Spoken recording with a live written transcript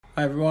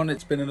Hi everyone,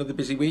 it's been another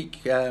busy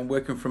week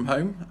working from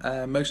home,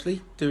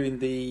 mostly doing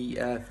the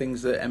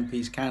things that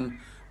MPs can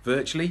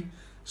virtually.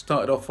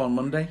 Started off on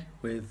Monday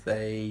with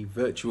a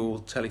virtual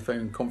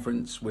telephone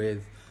conference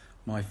with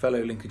my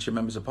fellow Lincolnshire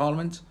Members of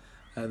Parliament,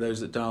 those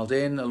that dialed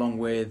in, along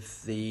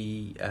with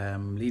the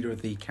leader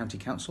of the County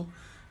Council,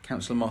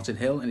 Councillor Martin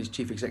Hill, and his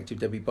Chief Executive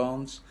Debbie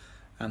Barnes,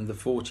 and the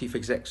four Chief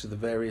Execs of the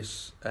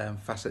various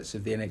facets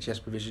of the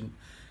NHS provision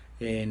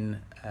in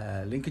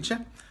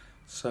Lincolnshire.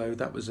 So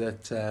that was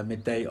at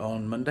midday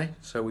on Monday.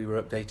 So we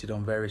were updated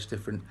on various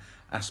different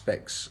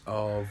aspects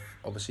of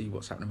obviously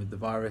what's happening with the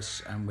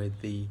virus and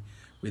with the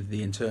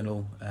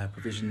internal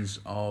provisions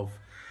of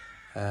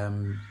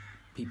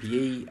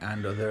PPE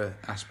and other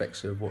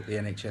aspects of what the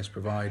NHS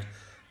provide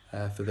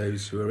for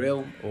those who are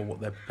ill or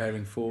what they're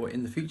preparing for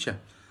in the future.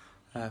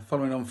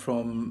 Following on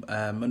from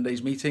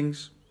Monday's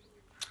meetings,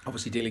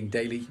 obviously dealing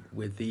daily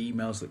with the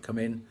emails that come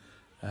in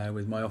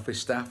with my office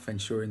staff,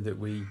 ensuring that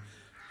we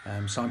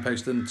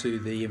signpost them to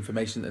the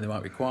information that they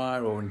might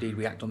require, or indeed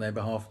we act on their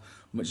behalf,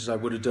 much as I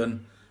would have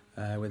done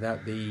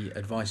without the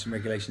advice and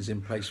regulations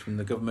in place from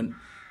the government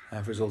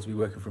for us all to be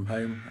working from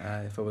home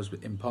if I was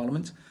in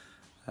Parliament.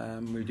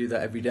 We do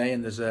that every day,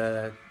 and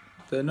the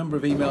number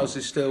of emails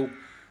is still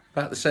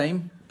about the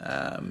same,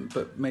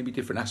 but maybe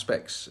different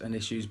aspects and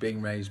issues being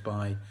raised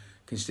by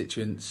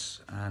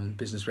constituents and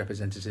business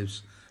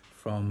representatives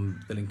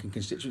from the Lincoln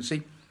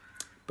constituency.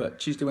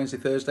 But Tuesday, Wednesday,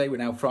 Thursday, we're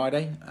now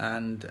Friday,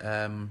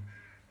 and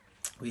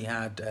we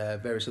had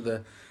various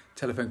other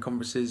telephone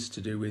conferences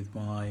to do with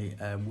my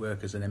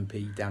work as an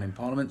MP down in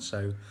Parliament.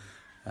 So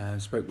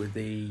spoke with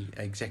the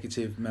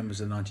executive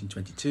members of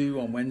 1922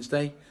 on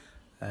Wednesday.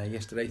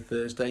 Yesterday,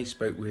 Thursday,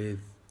 spoke with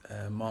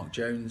Mark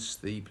Jones,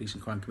 the Police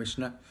and Crime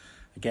Commissioner.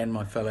 Again,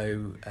 my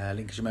fellow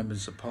Lincolnshire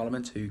members of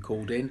Parliament who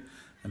called in,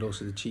 and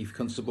also the Chief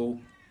Constable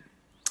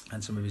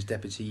and some of his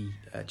deputy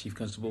Chief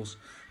Constables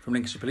from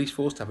Lincolnshire Police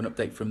Force to have an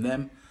update from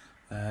them.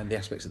 The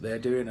aspects that they're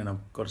doing, and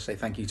I've got to say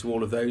thank you to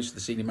all of those, the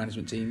senior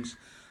management teams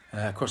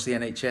across the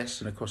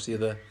NHS and across the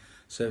other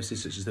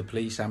services such as the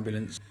police,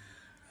 ambulance,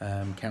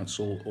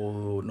 council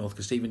or North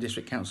Kesteven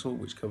District Council,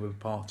 which cover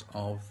part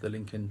of the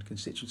Lincoln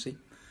constituency.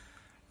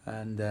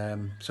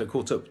 And so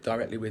caught up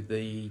directly with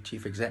the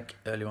Chief Exec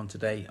earlier on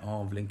today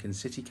of Lincoln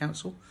City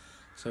Council.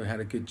 So we had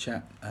a good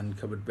chat and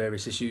covered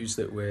various issues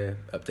that we're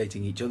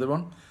updating each other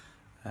on.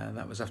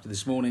 That was after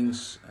this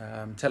morning's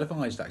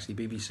televised, actually,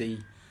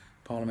 BBC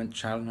Parliament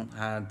channel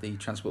had the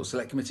Transport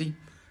Select Committee,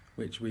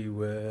 which we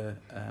were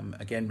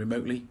again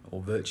remotely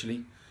or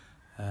virtually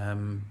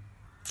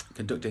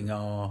conducting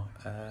our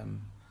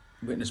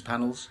witness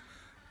panels,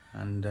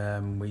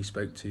 and we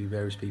spoke to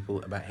various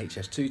people about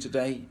HS2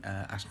 today,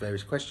 asked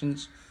various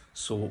questions,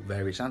 sought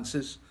various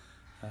answers,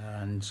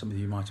 and some of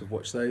you might have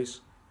watched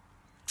those.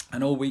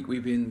 And all week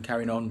we've been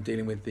carrying on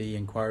dealing with the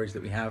inquiries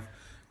that we have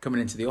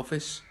coming into the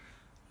office,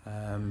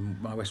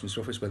 my Westminster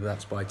office, whether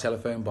that's by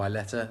telephone, by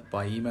letter,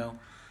 by email,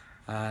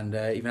 and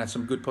even had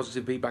some good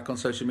positive feedback on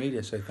social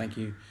media. So thank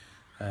you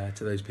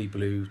to those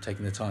people who've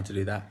taken the time to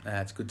do that.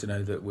 It's good to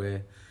know that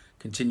we're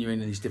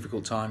continuing in these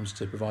difficult times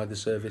to provide the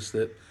service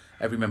that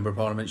every Member of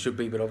Parliament should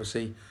be, but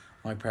obviously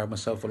I proud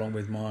myself, along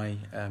with my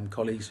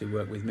colleagues who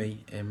work with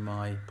me in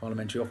my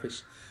parliamentary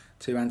office,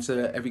 to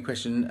answer every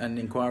question and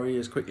inquiry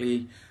as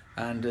quickly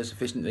and as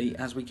efficiently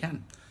as we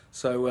can.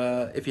 So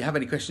if you have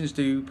any questions,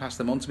 do pass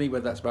them on to me,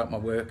 whether that's about my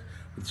work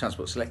with the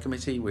Transport Select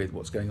Committee, with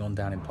what's going on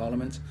down in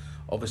Parliament.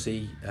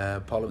 Obviously,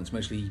 Parliament's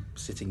mostly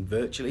sitting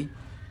virtually.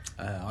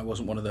 I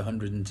wasn't one of the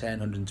 110,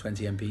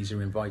 120 MPs who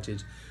were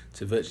invited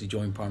to virtually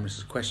join Prime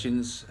Minister's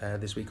questions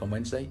this week on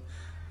Wednesday.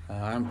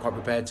 I'm quite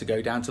prepared to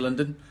go down to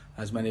London,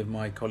 as many of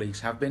my colleagues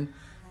have been.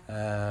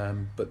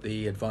 But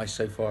the advice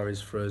so far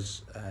is for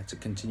us to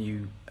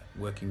continue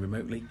working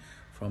remotely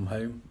from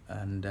home,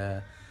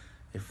 and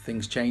if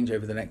things change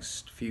over the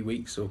next few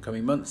weeks or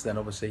coming months, then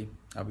obviously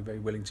I'll be very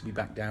willing to be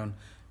back down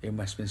in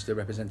Westminster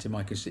representing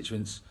my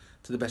constituents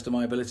to the best of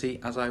my ability,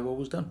 as I've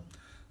always done.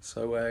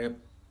 So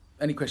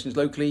any questions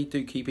locally,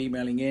 do keep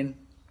emailing in,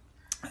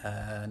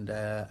 and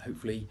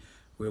hopefully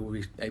we'll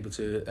be able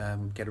to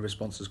get a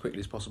response as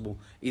quickly as possible,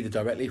 either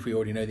directly if we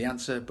already know the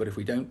answer, but if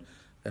we don't,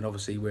 then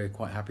obviously we're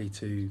quite happy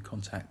to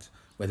contact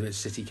whether it's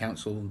City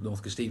Council,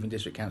 North Kesteven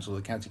District Council,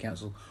 the County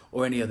Council,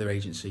 or any other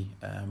agency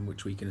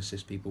which we can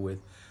assist people with.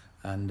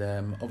 And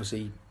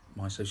obviously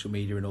my social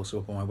media, and also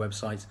up on my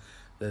website,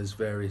 there's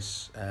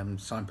various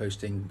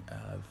signposting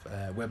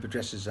of web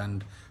addresses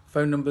and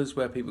phone numbers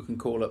where people can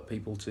call up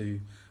people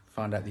to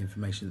find out the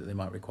information that they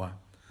might require.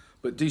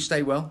 But do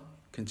stay well,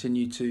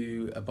 continue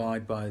to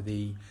abide by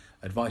the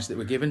advice that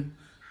we're given,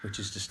 which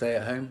is to stay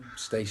at home,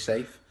 stay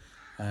safe,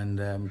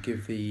 and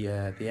give the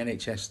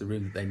NHS the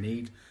room that they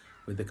need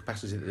with the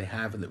capacity that they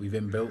have and that we've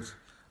inbuilt.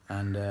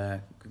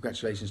 And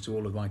congratulations to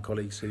all of my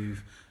colleagues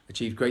who've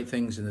achieved great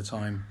things in the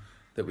time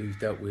that we've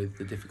dealt with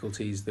the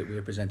difficulties that we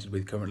are presented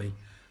with currently.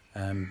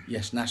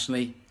 Yes,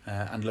 nationally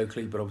and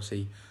locally, but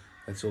obviously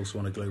it's also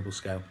on a global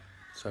scale.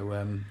 So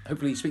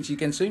hopefully speak to you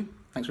again soon.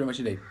 Thanks very much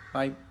indeed.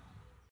 Bye.